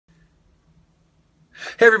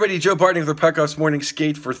Hey everybody, Joe Bartnick with the Puck-Off's Morning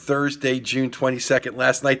Skate for Thursday, June 22nd.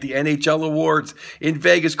 Last night, the NHL Awards in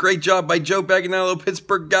Vegas. Great job by Joe Baganello,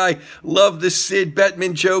 Pittsburgh guy. Love the Sid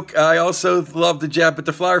Bettman joke. I also love the jab at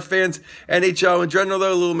the Flower fans. NHL in general,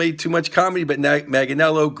 though, a little made too much comedy, but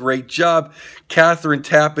Baganello, great job.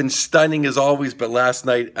 KatTap, stunning as always, but last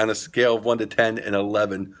night on a scale of 1 to 10 and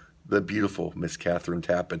 11, the beautiful Miss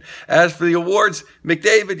KatTap. As for the awards,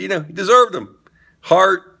 McDavid, he deserved them.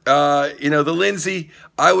 Hart, the Lindsay,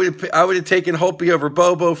 I would have taken Holtby over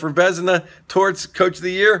Bobo for Vezina. Torts, Coach of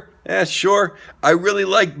the Year, sure. I really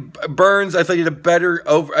like Burns. I thought he had a better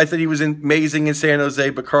over. I thought he was amazing in San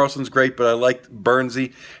Jose, but Carlson's great. But I liked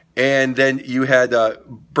Burnsy. And then you had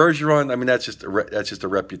Bergeron. I mean, that's just a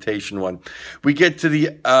reputation one. We get to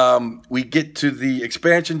the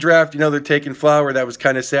expansion draft. They're taking Flower. That was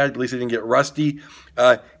kind of sad. At least they didn't get Rusty.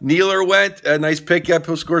 Neal went, a nice pickup.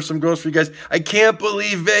 He'll score some goals for you guys. I can't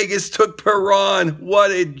believe Vegas took Perron.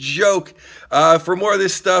 What a joke. For more of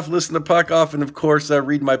this stuff, listen to Puck Off, and of course,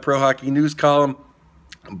 read my Pro Hockey News column.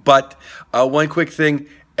 But one quick thing,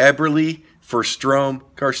 Eberle for Strome.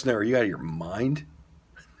 Carson, are you out of your mind?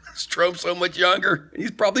 Strome's so much younger.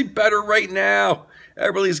 He's probably better right now.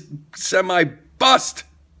 Eberle's semi-bust.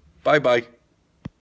 Bye-bye.